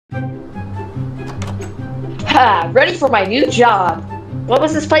Haha, ready for my new job. What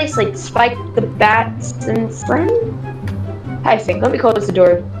was this place? Like Spike the Bats and Friend? I think. Let me close the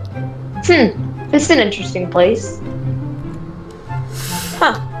door. This is an interesting place.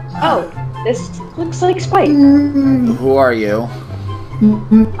 Huh. Oh, this looks like Spike. Who are you?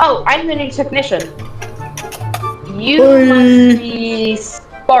 Oh, I'm the new technician. You must be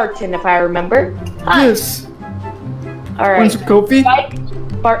Spartan, if I remember. Hi. Yes. Alright. Want some coffee? Spike,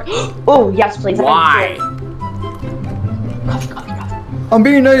 oh, yes, please. Why? Coffee. I'm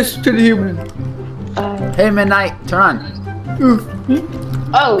being nice to the human. Hey, Midnight, turn on.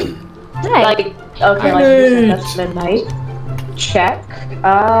 Oh. Hi. Like, okay, like, that's midnight. Check.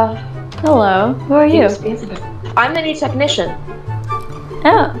 Hello. Who are you? I'm the new technician.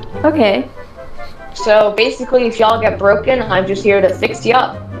 Oh, okay. So basically, if y'all get broken, I'm just here to fix you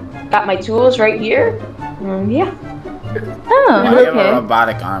up. Got my tools right here. Yeah. Oh, You have a okay.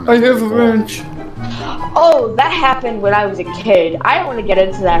 robotic arm. I have a wrench. Oh, that happened when I was a kid. I don't want to get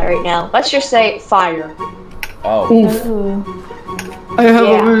into that right now. Let's just say fire. Oh. Oof. Ooh. I have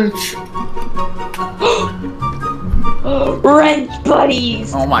Yeah. a wrench. Wrench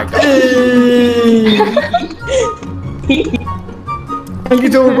buddies! Oh my god. I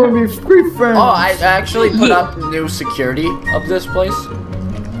think we're going to be free friends. Oh, I actually put up new security of this place.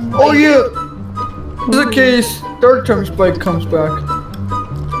 Oh yeah. Just in case Dark Time Spike comes back.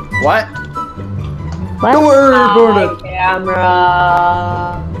 What? What? Don't worry about Hi, it. camera.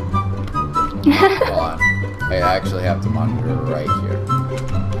 Hold on. I actually have the monitor right here.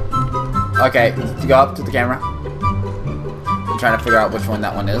 Okay, go up to the camera. I'm trying to figure out which one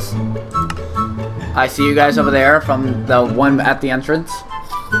that one is. I see you guys over there from the one at the entrance.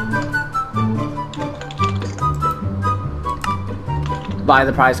 By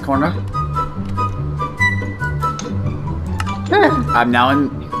the prize corner. I'm now in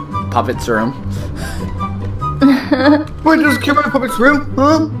Puppet's room. Wait, just came out of Puppet's room?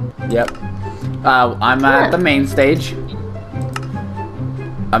 Huh? Yep. I'm at the main stage.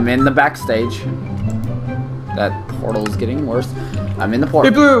 I'm in the backstage. That portal's getting worse. I'm in the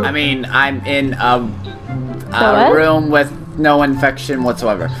portal. Hey, Blue. I mean, I'm in a what? room with no infection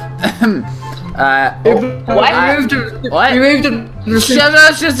whatsoever. What? What? You moved to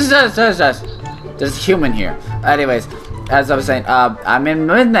Shush. There's a human here. Anyways, as I was saying, I'm in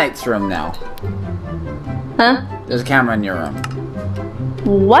Midnight's room now. Huh? There's a camera in your room.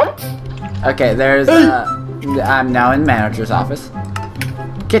 What? Okay, there's, I'm now in manager's office.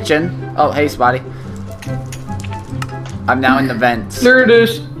 Kitchen. Oh, hey, Spotty. I'm now in the vents. There it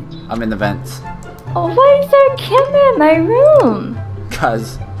is. I'm in the vents. Oh, why is there a camera in my room?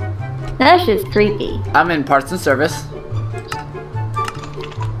 Cause That's just creepy. I'm in parts and service.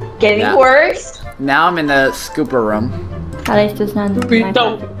 Getting Yeah. worse? Now I'm in the scooper room. At least it's not in my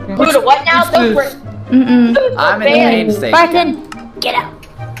Don't. room. Go to what now? Don't worry. I'm in the main stage. Barton, get out.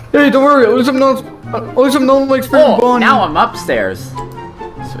 Hey, don't worry. At least I'm not like freaking Oh, Bonnie. now I'm upstairs.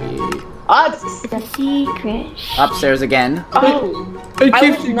 Sweet. It's a secret. Upstairs again. Oh, I I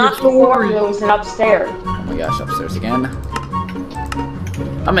keep was you not don't before worry. I was in upstairs. Oh my gosh, upstairs again.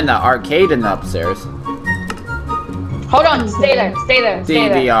 I'm in the arcade in the upstairs. Hold on, stay there.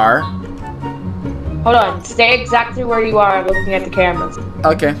 DVR. Hold on, stay exactly where you are looking at the cameras.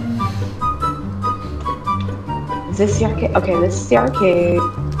 Okay. Is this the arcade? Okay, this is the arcade.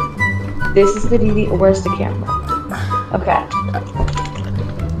 This is the DV. Where's the camera? Okay.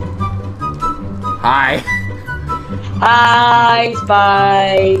 Hi. Hi,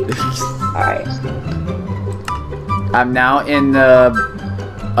 Spike. Alright. I'm now in the.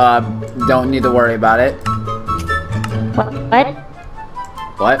 Don't need to worry about it. What?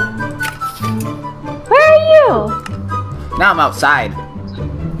 What? Where are you? Now I'm outside.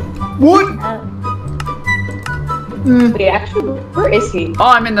 What? Wait, actually, where is he? Oh,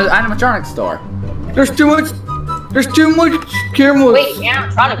 I'm in the animatronics store. There's too much cameras. Wait,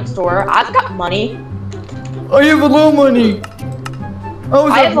 animatronics store. I've got money. I have a lot of money.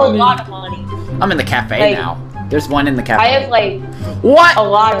 I have a lot of money. I'm in the cafe Like- now. There's one in the cafe. I have like What? a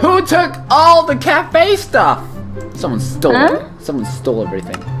lot of. Who took all the cafe stuff? Someone stole Huh? it. Someone stole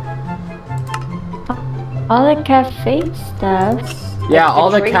everything. All the cafe stuff. Yeah, the all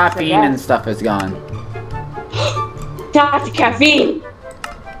the drinks, I caffeine guess. and stuff is gone. Got the caffeine.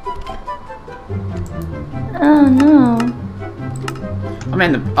 Oh no. I'm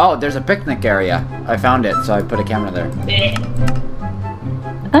in the. Oh, there's a picnic area. I found it, so I put a camera there.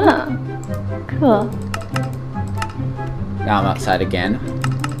 Oh. Cool. Now I'm outside again.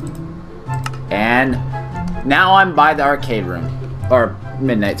 And now I'm by the arcade room. Or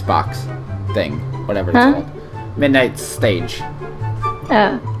Midnight's box thing. Whatever it's Huh? called. Midnight's stage.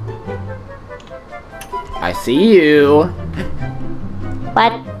 Oh. I see you.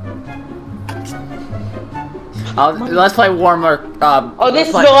 What? Let's play warmer. Oh, this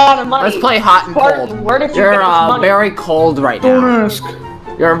is a lot of money. Let's play hot and Spartan, cold. where did you You're get this money? very cold right Don't now. ask.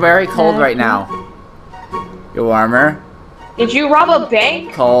 You're very cold right now. You're warmer. Did you rob a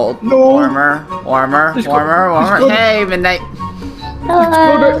bank? Cold. No. Warmer. Warmer. It's Warmer. cold. Warmer. It's cold. Hey, Midnight.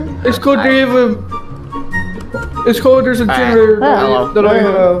 Hello. It's called Dave. It's called there's a Alright. generator Hello. that I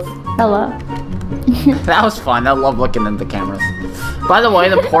have. Hello. That was fun. I love looking at the cameras. By the way,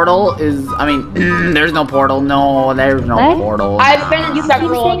 the portal is. I mean, there's no portal. No, there's no What? portal. I've been in Keep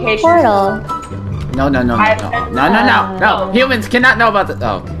several saying locations. portal. No. No. Humans cannot know about the.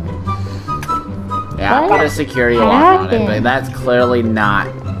 Oh. Okay. Yeah, I What put a security lock on it, but happened? that's clearly not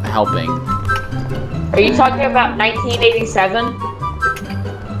helping. Are you talking about 1987?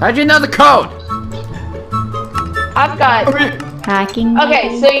 How'd you know the code? I've got. Hacking.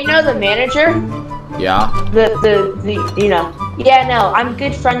 Okay, so you know the manager? Yeah. The you know. Yeah, no, I'm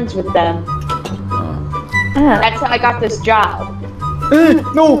good friends with them. Oh. That's how I got this job.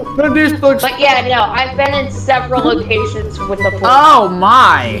 No, not this bugs. But yeah, no, I've been in several locations with the police. Oh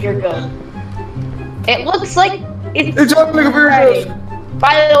my! You're good. It looks like It's on the computer ready. desk.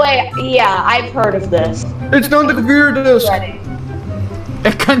 By the way, yeah, I've heard of this. It's on the computer desk. Ready.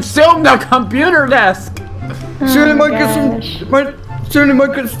 It consumed the computer desk! Soon it Oh might gosh. soon it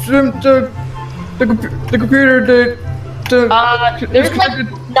might consume the computer that There's like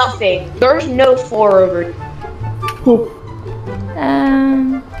nothing. There's no floor over. Oh,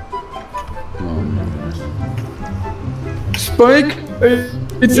 Spike, I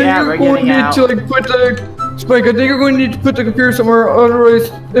think Yeah, we're you're going to getting need out. to like put the Spike. I think you're going to need to put the computer somewhere,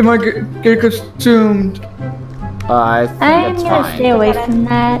 otherwise it might get consumed. I think I'm it's gonna fine. stay away from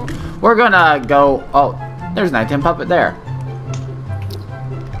that. We're gonna go. Oh, there's Nighttime Puppet there.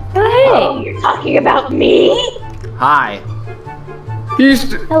 Oh, hey. You're talking about me? Hi.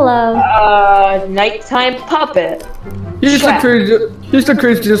 He's Hello. Nighttime puppet. he's the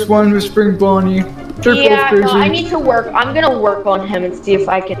craziest one with Spring Bonnie. They're Yeah, both no, crazy. I need to work. I'm gonna work on him and see if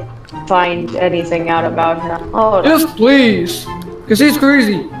I can find anything out about him. Oh, Yes, please, cause he's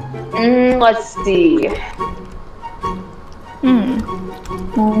crazy. let's see.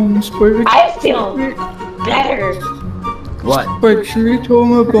 Spike. I feel better. What? Spike, should we tell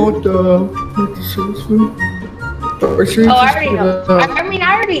him about the salesman? Or should we Oh, I just already put know. it out? I mean,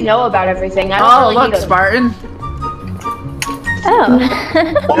 I already know about everything. I don't Oh, really look, need a- Spartan.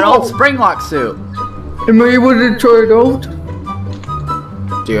 Oh. Your old Springlock suit. Am I able to try it out?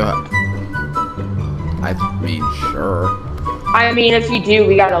 Do you? I mean, sure. I mean, if you do,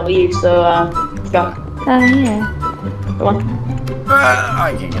 we gotta leave. So, let's go. Oh yeah. Come on.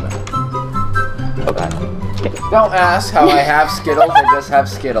 I can't get it. Oh god. Don't ask how I have Skittles. I just have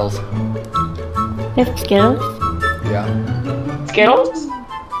Skittles. You have Skittles? Yeah. Skittles?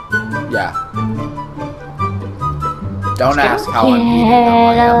 Yeah. Don't ask how I'm eating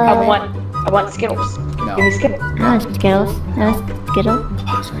them. I want Skittles. No. Give me Skittles. Oh, Skittles. Oh,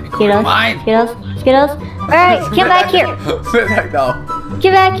 Skittles. Skittles. Mine. Skittles. Skittles. Alright, get back here. No.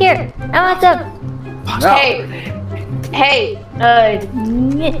 Get back here. I want some. No. Hey,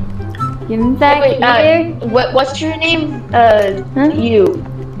 Give me back wait, here. what's your name? Huh? You.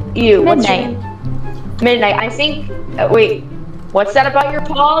 What's your Midnight. name? Midnight. I think. Wait. What's that about your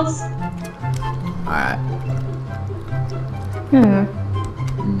paws? Alright.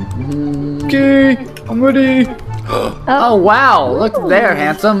 Okay, I'm ready. Oh wow! Look there,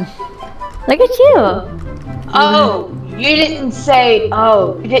 handsome. Look at you. Oh, you didn't say.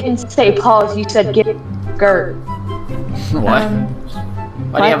 Oh, you didn't say paws. You said get skirt. What?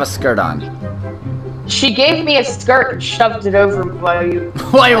 Why do you have a skirt on? She gave me a skirt and shoved it over while you.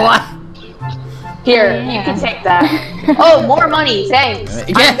 Wait, what? Here, Yeah. you can take that. Oh, more money, thanks. I'm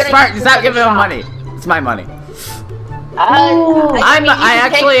Yes, gonna Spartan, use stop this giving him shop. money. It's my money. I mean, you I can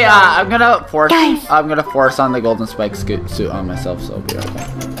take actually, some. I'm gonna force, Guys. I'm gonna force on the golden spike suit on myself, so it'll be okay.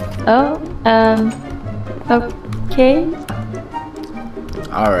 Oh, okay.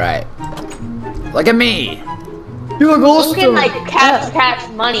 All right. Look at me. You look You awesome. can like cash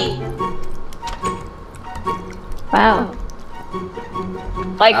money. Wow.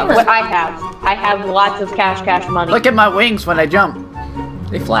 Like what I have. I have lots of cash money. Look at my wings when I jump.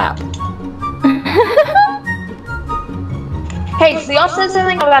 They flap. Hey, so y'all said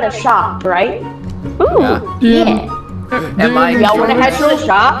something about a shop, right? Ooh, Yeah. yeah. Am I? Y'all wanna head to the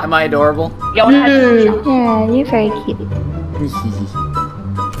shop? Am I adorable? Y'all wanna head to the Yeah. shop? Yeah, you're very cute.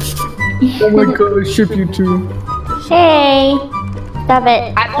 Oh my god, I ship you too. Hey, stop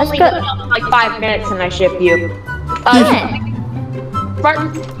it. I've Let's only go. been up for like 5 minutes and I ship you. Yeah.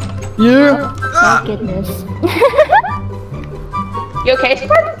 Spartan, Yeah. Oh goodness. You okay,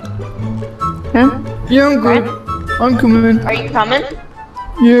 Spark? Huh? Yeah, I'm good. I'm coming. Are you coming?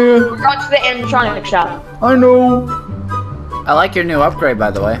 Yeah, We're going to the animatronic shop. I know. I like your new upgrade, by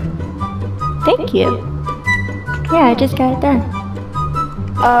the way. Thank you. Yeah, I just got it done.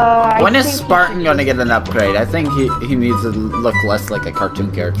 When is Spartan gonna get an upgrade? I think he needs to look less like a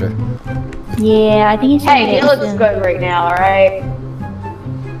cartoon character. Yeah, I think he's Hey, he looks good right now, alright?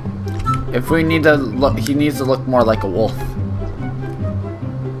 If we need to look, he needs to look more like a wolf.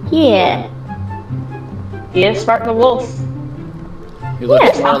 Yeah. He is Spartan the Wolf. He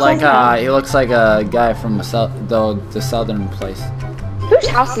looks Yeah, more like sounds he looks like a guy from the southern place. Whose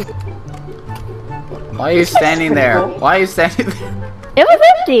house is Why are you standing there? Why are you standing there? It was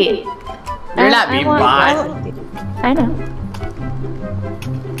empty. You're not being bought. I know.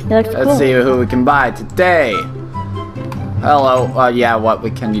 It looks cool. Let's see who we can buy today. Hello. Yeah. What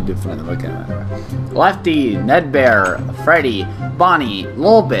can you do for them? Okay. Lefty, Ned Bear, Freddy, Bonnie,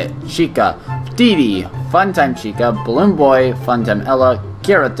 Lolbit, Chica, Dee Dee, Funtime Chica, Balloon Boy, Funtime Ella,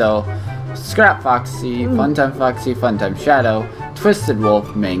 Kirito, Scrap Foxy, Funtime Foxy, Funtime Shadow, Twisted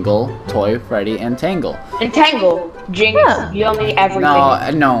Wolf, Mangle, Toy, Freddy, and Tangle. and Tangle? Jinx, Huh. you owe me everything.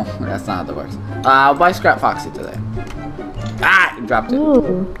 No, that's not how that works. I'll buy Scrap Foxy today. Ah, you dropped it.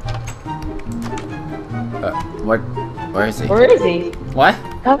 Ooh. Where is he? Where is he? What?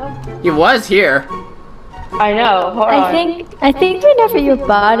 Oh, He was here. I know, hold on. I think whenever you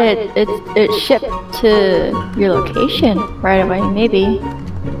bought it, it shipped to your location right away, maybe.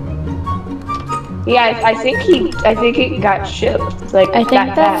 Yeah, I think he got shipped. Like, I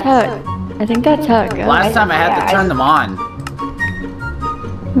think that's how it goes. Last time I had to turn them on.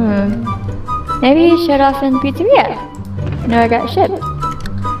 Maybe you shut off in Pizzeria. No, I got shipped. I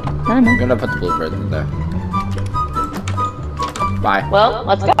don't know. I'm gonna put the bluebird in there. Bye. Well,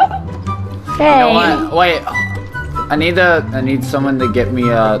 let's go. Hey. You know what? Wait. I need someone to get me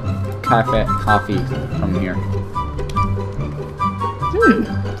a coffee from here.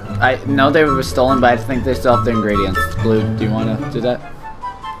 I know they were stolen, but I think they still have the ingredients. Blue, do you want to do that?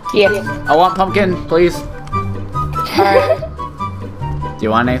 Yeah. I want pumpkin, please. Alright. Do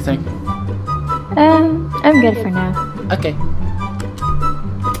you want anything? I'm good for now. Okay.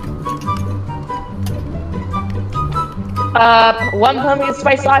 One pumpkin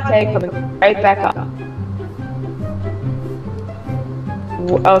spice latte coming right back up.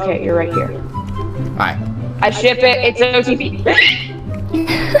 Okay, you're right here. Bye. I ship it, it's OTP.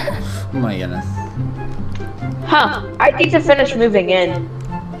 Oh my goodness. Huh, I need to finish moving in.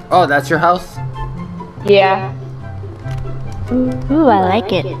 Oh, that's your house? Yeah. Ooh, I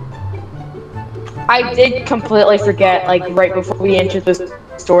like it. I did completely forget, like, right before we entered the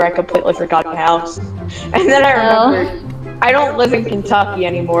store, I completely forgot my house. And then I remembered, I don't live in Kentucky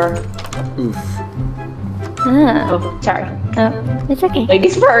anymore. Oof. Ah. Oh, sorry. Oh, it's okay.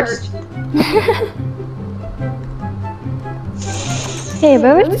 Ladies first. Hey,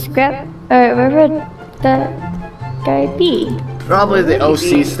 where would Scrap, or where would that guy be? Probably the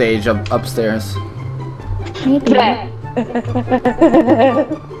OC stage upstairs. Maybe.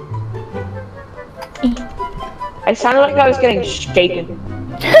 I sounded like I was getting shaken.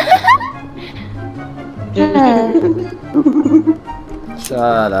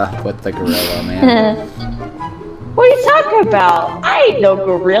 Shut up with the gorilla, man. What are you talking about? I ain't no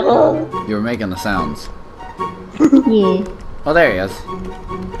gorilla. You were making the sounds. Yeah. Oh, there he is.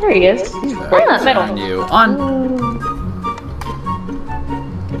 There he is. He's right in the middle. On you. On.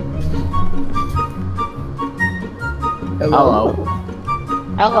 Hello.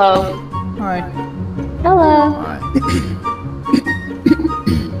 Hello. Hi. Hello. Alright.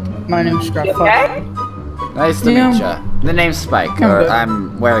 My name's Scrap You Fox. okay? Nice to Yeah. meet ya. The name's Spike, I'm or good.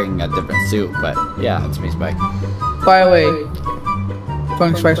 I'm wearing a different suit, but yeah, it's me, Spike. By the way,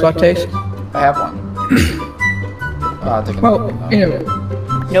 fun spice lattes. I have one. Oh, I'll take Well, another. you know,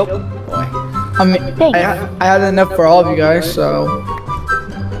 Nope. Boy. I mean, Thanks. I had enough for all of you guys, so.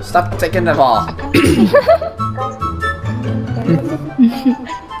 Stop taking it all.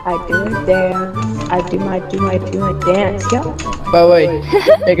 I do a dance. I do my dance. Yo. By the way,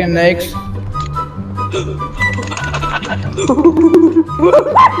 egg and eggs.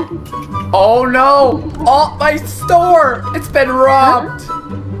 Oh no! Oh, my store! It's been robbed!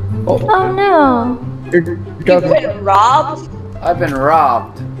 Oh no. You're You've joking. been robbed? I've been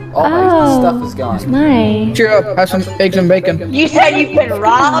robbed. All my Oh. stuff is gone. Nice. Cheer up, have some eggs and bacon. You said you've been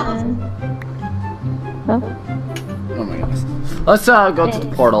robbed? Oh. Oh my goodness. Let's go to the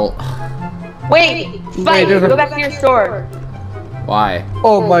portal. Wait, Spike, there's a- go back to your store. Why?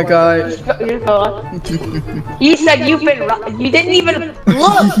 Oh my god. You said you didn't even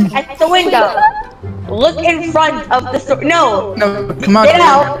look at the window. Look in front of the store. No. No, come on. Get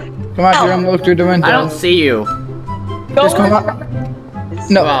out. Come on, Jerome, look through the window. I don't see you. Just come on.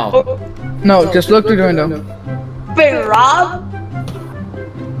 No. Wow. No, just look through the window. Been robbed?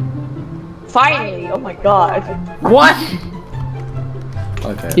 Finally, oh my god. What?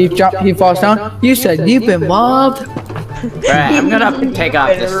 Okay. He falls down. You said you've been robbed. Alright, I'm gonna take off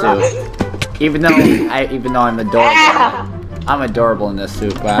this suit. Even though I'm adorable. I'm adorable in this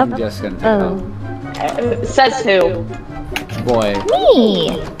suit, but I'm just gonna take it off. Says who? Boy.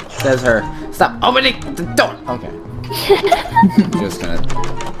 Me. Says her. Stop opening the door. Okay. Just gonna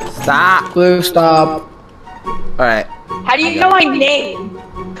stop. Blue, stop. Alright. How do you know my name?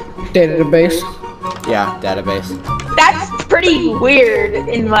 Database. Yeah, database. That's pretty weird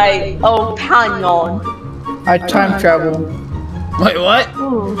in my opinion. I time travel. Wait, what?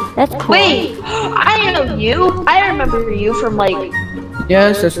 Ooh, that's cool. Wait, I know you. I remember you from like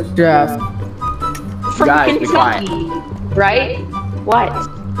Yes, it's draft. from Guys, be quiet. Kentucky, right? What?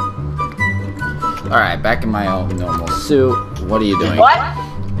 Alright, back in my own normal suit. What are you doing? What?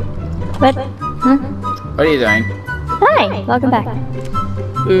 What? Huh? What are you doing? Hi, welcome back.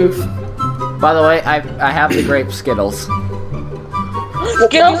 Oof. By the way, I have the grape Skittles.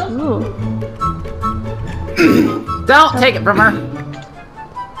 Skills? Ooh. Don't take it from her.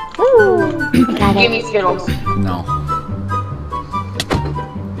 Ooh. Got Give it. me Skittles. No.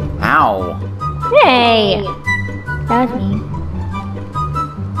 Ow. Hey! That was me.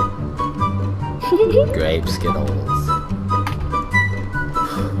 Grape Skittles.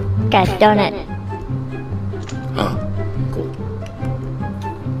 Got a donut. Cool.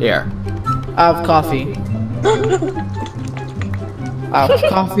 Here. I have coffee. I have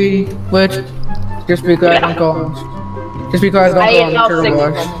coffee, which just because I don't go on. Just because I I don't ate go all on Turtle 6 of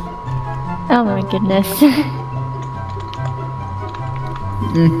Rush. them. Oh my goodness.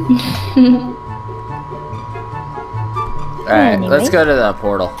 Alright, Anyway. let's go to the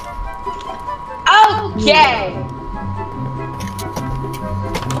portal. Okay.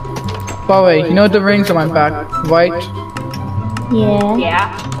 By the way, you know the rings on my back, right? Yeah.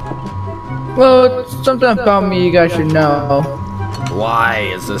 Yeah. Well, something about me you guys should know. Why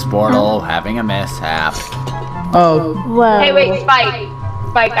is this portal having a mishap? Oh, Whoa. Hey, wait, Spike.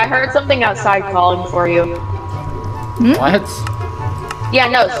 Spike, I heard something outside calling for you. What? Yeah,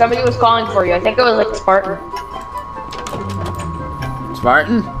 no, somebody was calling for you. I think it was like Spartan.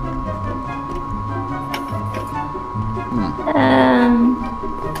 Spartan?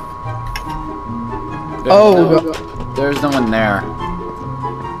 There's no one there.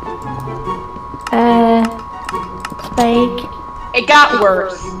 Spike, It got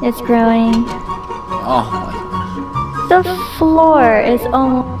worse. it's growing. Oh, The floor is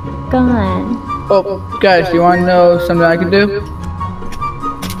almost gone. oh, guys, you want to know something I can do?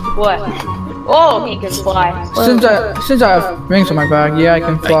 What? Oh, he can fly. Since I have rings on my back, yeah, I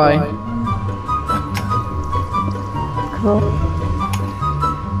can fly. Cool.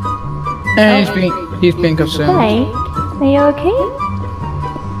 And he's being consumed. Spike, are you okay?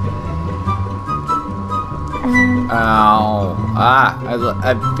 ow. Ah,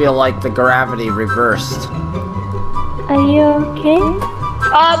 I feel like the gravity reversed. Are you okay?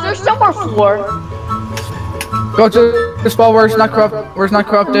 There's still more floor. Go to the spot where it's not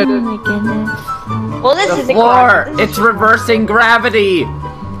corrupted. Oh my goodness. Well, this The isn't floor! correct. It's reversing gravity!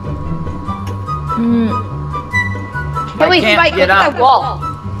 Hey, wait, can't Spike, get look at up. that wall.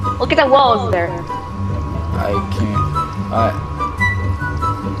 Look at that wall over there. I can't.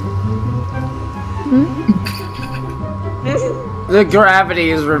 The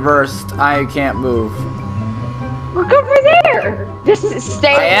gravity is reversed. I can't move. Look over there. Just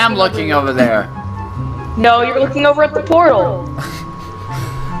stay. I am looking over there. No, you're looking over at the portal.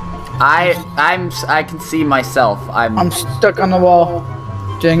 I can see myself. I'm stuck on the wall.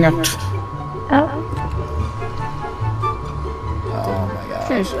 Dang it. Oh. Oh my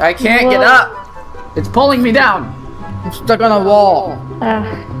gosh. I can't get up. It's pulling me down. I'm stuck on a wall.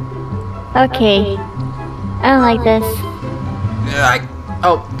 Okay. I don't like this.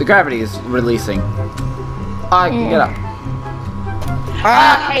 Oh, the gravity is releasing. I can get up.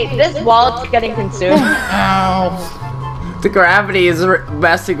 Hey, this wall is getting consumed. Ow. The gravity is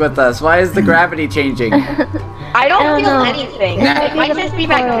messing with us. Why is the gravity changing? I don't don't feel know. anything. It might It might be just the be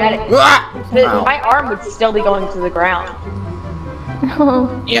portal. magnetic. Ah! Ow. My arm would still be going to the ground.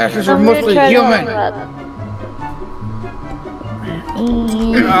 Yes, it's I'm gonna mostly try to human. warm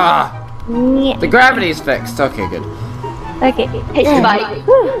Ah, up. the gravity is fixed. Okay, good. Okay. Hey, Spike,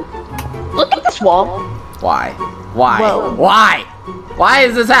 Whew. look at this wall. Why? Why? Whoa. Why? Why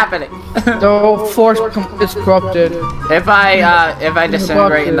is this happening? The whole force is corrupted. If I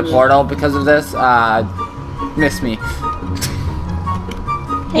disintegrate in the portal because of this, miss me.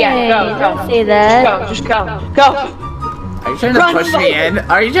 Yeah, Hey, go, don't go. say that. Just go. Go. Are you trying to Run, push me in?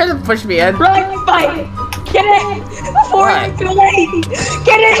 Are you trying to push me in? Run, fight! Get it! Before What? it's too late!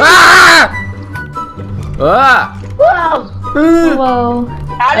 Get it! Ah! Ah! Whoa! Whoa.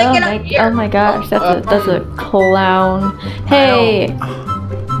 How did I get up here? Oh my gosh, that's a clown. Hey.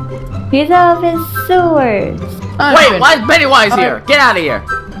 He's out of his sewers. Wait, why is Pennywise here? Get out of here!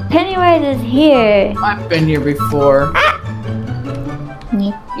 Pennywise is here. I've been here before.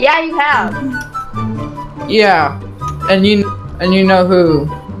 Yeah, you have. Yeah, and you know who?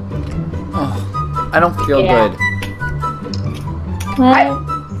 Oh, I don't feel Yeah. good. What? I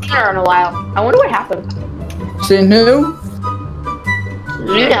haven't seen her in a while. I wonder what happened. Seen who?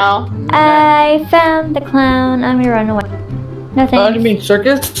 You know. I found the clown. I'm gonna run away. No Oh, thanks. you mean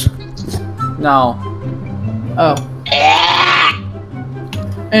circus? No. Oh.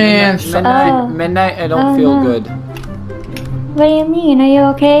 And Midnight, Oh. midnight, I don't Oh, feel no. good. What do you mean? Are you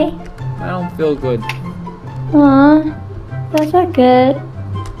okay? I don't feel good. Aw, that's not good.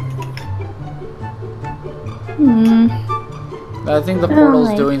 I think the Oh portal's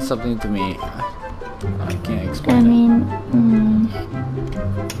my- doing something to me. I can't I explain it. mean,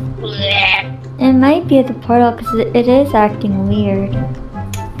 it might be at the portal because it is acting weird.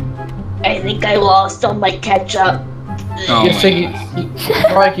 I think I lost all my ketchup. Oh you my say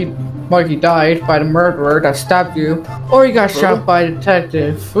like you died by the murderer that stabbed you, or you got shot by a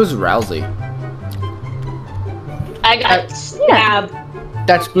detective. Who's Rousey? I got stabbed.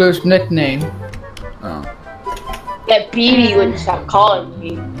 That's Blue's nickname. Oh. That BB wouldn't stop calling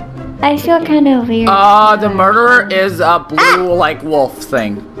me. I feel kind of weird. The murderer is a blue, like, wolf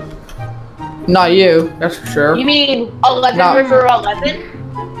thing. Not you, that's for sure. You mean 11 No. River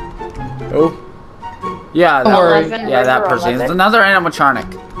 11? Oh. Yeah, Don't worry. yeah, that person. It's another animatronic.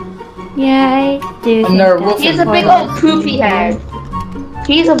 Yeah, I do. And they're think wolf- He's a that's big important. old poopy head.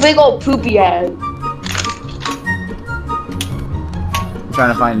 He's a big old poopy head. I'm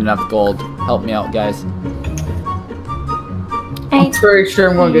trying to find enough gold. Help me out, guys. I'm pretty sure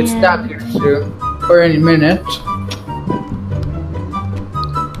I'm gonna get stabbed here soon, or any minute.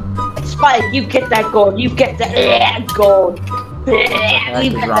 Spike, you get that gold. You get that gold. heck You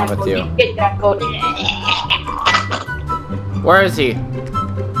is get wrong that with gold. you? You get that gold. Where is he?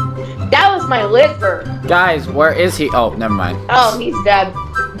 That was my liver. Guys, where is he? Oh, never mind. Oh, he's dead.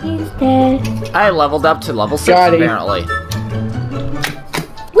 He's dead. I leveled up to level 6 Got him. apparently.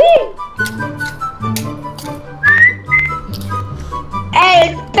 Whee!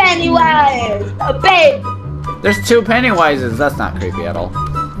 Hey, it's Pennywise! A babe! There's 2 Pennywises. That's not creepy at all.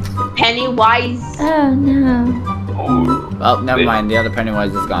 Pennywise? Oh no. Oh, never mind. The other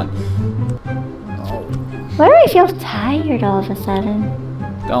Pennywise is gone. Oh, Why do I feel tired all of a sudden?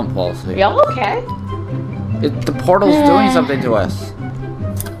 don't fall asleep. Y'all okay? The portal's doing something to us.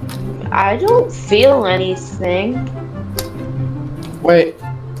 I don't feel anything. Wait,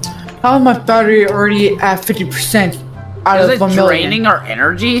 how is my battery already at 50% out Is of it 1 million? draining our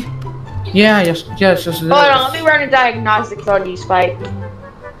energy? Yeah, yes, it is. Hold on, let me run a diagnostics on you, Spike.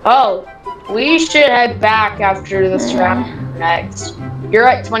 Oh, we should head back after this round next. You're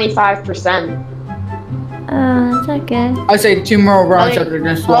at 25%. Oh, that's not good. I say 2 more rounds Hold after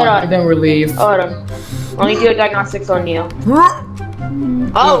this hold one, on. and then we leave. Hold on. Let me do a diagnostics on you.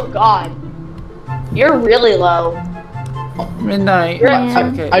 Oh, God. You're really low. Midnight. Yeah.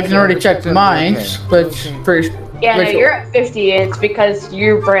 It's okay. I can already check Okay. mine, but it's pretty. Yeah, no, pretty- you're at 50. It's because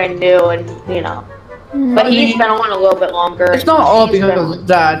you're brand new and, you know. But he's been on a little bit longer. It's not all He's because been- of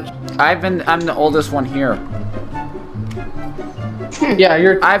that. I'm the oldest one here. Yeah,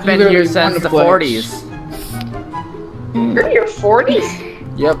 you're. I've been literally here since the wonderful. 40s. You're in your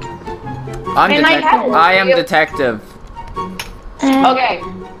 40s? Yep. I'm Man, I detective. had I am you. detective. Okay.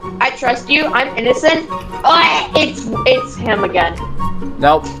 I trust you. I'm innocent. Oh, it's him again.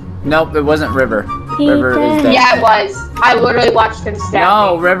 Nope. Nope, it wasn't River. He River is died. dead. Yeah, it was. I literally watched him stab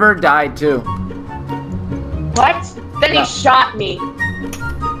No, me. River died too. What? Then No. he shot me.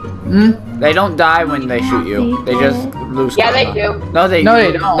 Hmm? They don't die when they shoot you. They just lose Yeah, they karma. do. No, they No,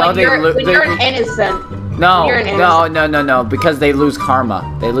 they don't. No, When they you're, lose. when you're an innocent. No, you're an no, because they lose karma.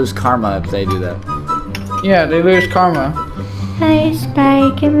 They lose karma if they do that. Yeah, they lose karma. Hi,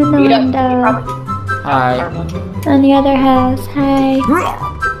 Spike. I'm in the You don't- window. you probably- Hi. On the other house. Hi.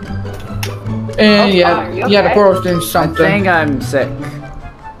 And Oh, yeah, are you yeah, the okay? portal's doing I something. think I'm sick.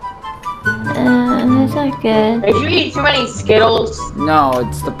 That's not good. If you eat too many Skittles, No,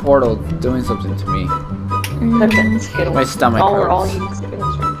 it's the portal doing something to me. My stomach Oh, we're all hurts. eating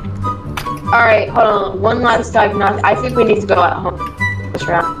Skittles. Alright, hold on. One last diagnostic. I think we need to go at home this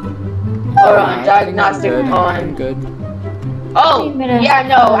round. Hold on, diagnostic I'm on. good. Oh, yeah,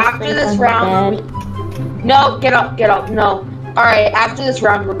 no, after this round. No, get up, no. Alright, after this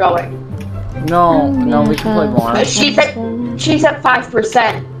round, we're going. No, we can play more. She's at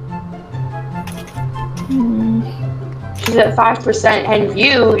 5%. She's at 5%, and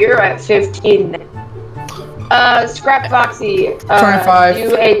you're at 15. Scrap Foxy. 25.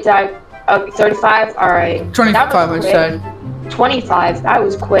 You ate 35. All right. 25, I said. 25. That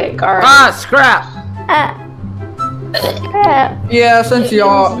was quick. All right. Ah, scrap. Yeah, since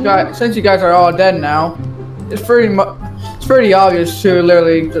you guys are all dead now, it's pretty obvious to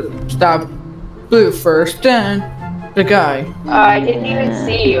literally just stab Blue first, then the guy. I didn't even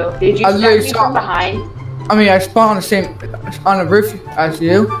see you. Did you stab me from behind? I mean, I spawned on the roof as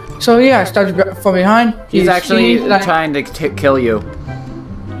you. So yeah, I stabbed you from behind. He's actually trying to kill you.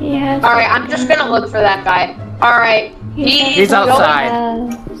 Yeah. All right, I'm just gonna look for that guy. All right. He's outside.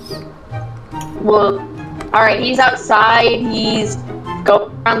 Well, all right, he's outside. He's going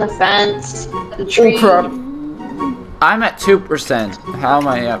around the fence, the tree. Oh crap. I'm at 2%. How am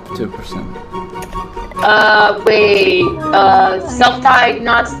I up 2%? Wait.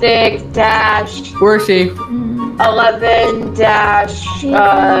 Self-diagnostic dash. Where is he? 11 dash.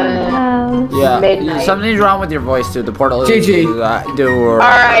 Yeah. Midnight. Something's wrong with your voice, dude. The portal is GG. that door. All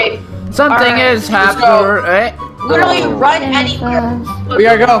right. Something is happening. Eh? Literally run anywhere. We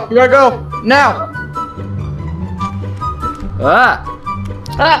gotta go. We gotta go now. Ah.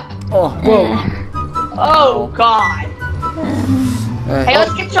 Ah. Oh. Whoa. Oh God. Hey,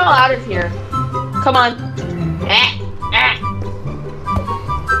 let's get y'all out of here. Come on.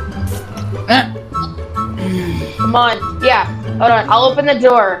 Come on. Yeah. Hold on. I'll open the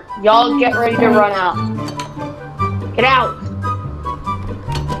door. Y'all get ready to run out. Get out.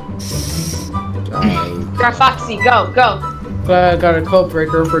 Grab Foxy. Go. Go. Glad I got a code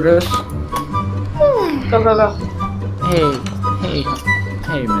breaker for this. Go. Go. Go.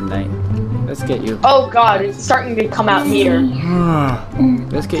 Hey, Midnight. Let's get you. Oh God. It's starting to come out here.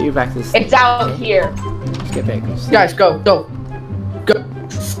 Let's get you back to the It's out here. Let's get back to the Guys, go.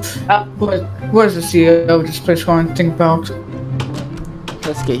 What is the CEO of this place going to think about?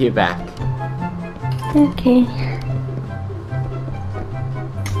 Let's get you back. Okay.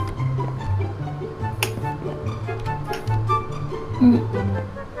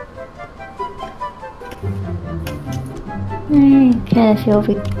 I kind of feel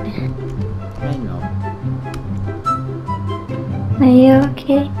weak. I know. Are you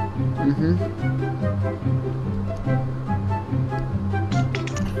okay? Mm-hmm.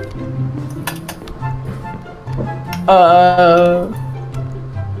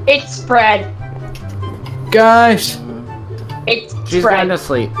 It's spread. Guys. It's She's spread. going to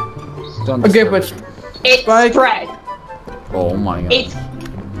sleep. Don't Okay, disturb. but It's Spike. spread. Oh my God.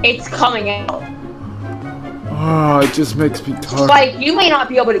 It's coming out. Oh, it just makes me tired. Spike, you may not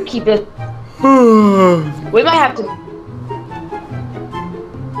be able to keep it. We might have to.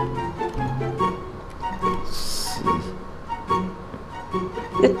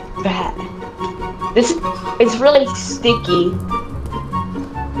 It's bad. It's really sticky.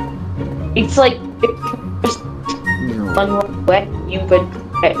 It's like one wet you would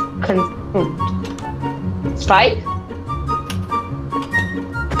get consumed. Spike?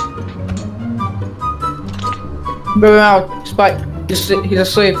 move him out. Spike. He's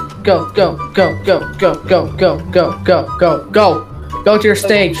asleep. Go. Go to your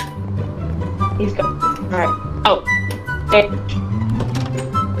stage. He's go. Alright. Oh.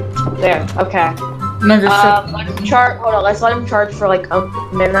 There. Okay. No, just Let him charge. Hold on. Let's let him charge for like a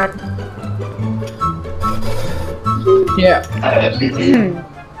minute. yeah.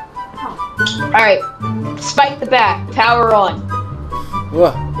 Alright. Spike the bat. Power on.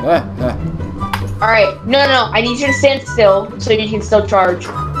 Alright. No. I need you to stand still so you can still charge.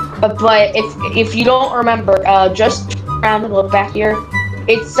 But if you don't remember, just around and look back here.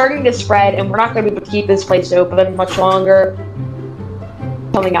 It's starting to spread, and we're not going to be able to keep this place open much longer.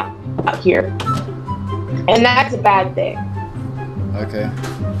 Coming out here. And that's a bad thing. Okay.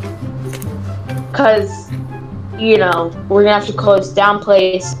 Because, you know, we're going to have to close down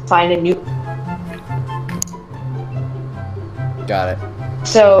place, find a new... Got it.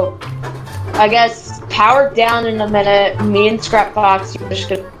 So, I guess power down in a minute. Me and Scrapbox, you're just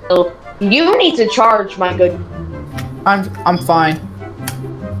going to... You need to charge, my good... I'm fine.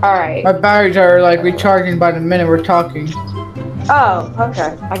 Alright. My batteries are like recharging by the minute we're talking. Oh,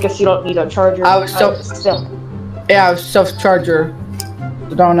 okay. I guess you don't need a charger. I was still. Yeah, I was self-charger.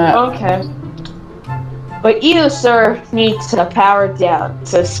 On that. Okay. But you, sir, need to power down.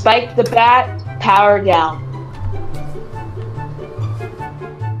 So Spike the Bat, power down.